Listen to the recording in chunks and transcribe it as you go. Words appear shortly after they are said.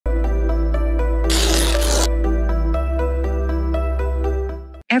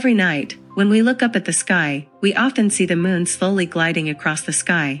Every night, when we look up at the sky, we often see the moon slowly gliding across the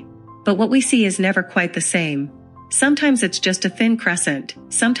sky. But what we see is never quite the same. Sometimes it's just a thin crescent,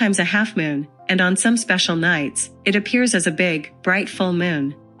 sometimes a half moon, and on some special nights, it appears as a big, bright full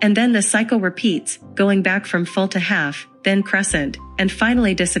moon. And then the cycle repeats, going back from full to half, then crescent, and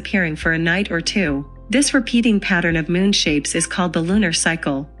finally disappearing for a night or two. This repeating pattern of moon shapes is called the lunar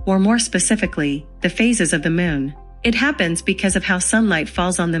cycle, or more specifically, the phases of the moon. It happens because of how sunlight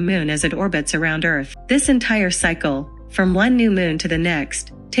falls on the moon as it orbits around Earth. This entire cycle, from one new moon to the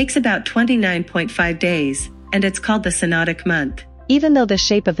next, takes about 29.5 days, and it's called the synodic month. Even though the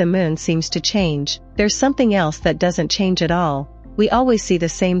shape of the moon seems to change, there's something else that doesn't change at all. We always see the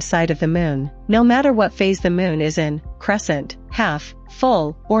same side of the moon. No matter what phase the moon is in, crescent, half,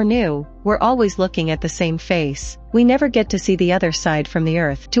 full, or new, we're always looking at the same face. We never get to see the other side from the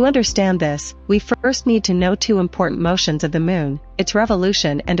Earth. To understand this, we first need to know two important motions of the moon, its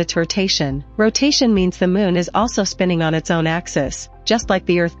revolution and its rotation. Rotation means the moon is also spinning on its own axis, just like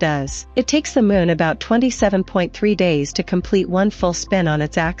the Earth does. It takes the moon about 27.3 days to complete one full spin on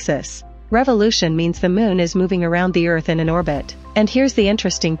its axis. Revolution means the moon is moving around the Earth in an orbit. And here's the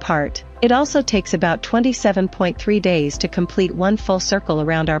interesting part. It also takes about 27.3 days to complete one full circle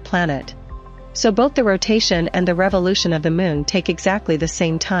around our planet. So both the rotation and the revolution of the moon take exactly the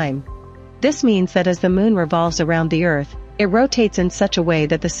same time. This means that as the moon revolves around the Earth, it rotates in such a way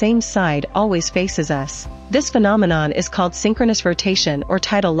that the same side always faces us. This phenomenon is called synchronous rotation or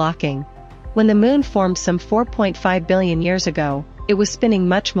tidal locking. When the moon formed some 4.5 billion years ago, it was spinning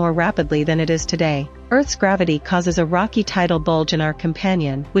much more rapidly than it is today. Earth's gravity causes a rocky tidal bulge in our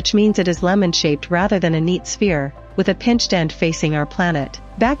companion, which means it is lemon-shaped rather than a neat sphere, with a pinched end facing our planet.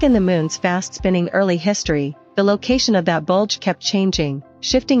 Back in the moon's fast-spinning early history, the location of that bulge kept changing,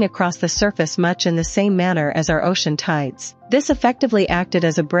 shifting across the surface much in the same manner as our ocean tides. This effectively acted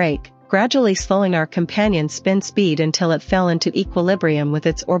as a brake, gradually slowing our companion's spin speed until it fell into equilibrium with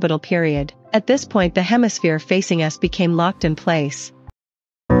its orbital period. At this point, the hemisphere facing us became locked in place,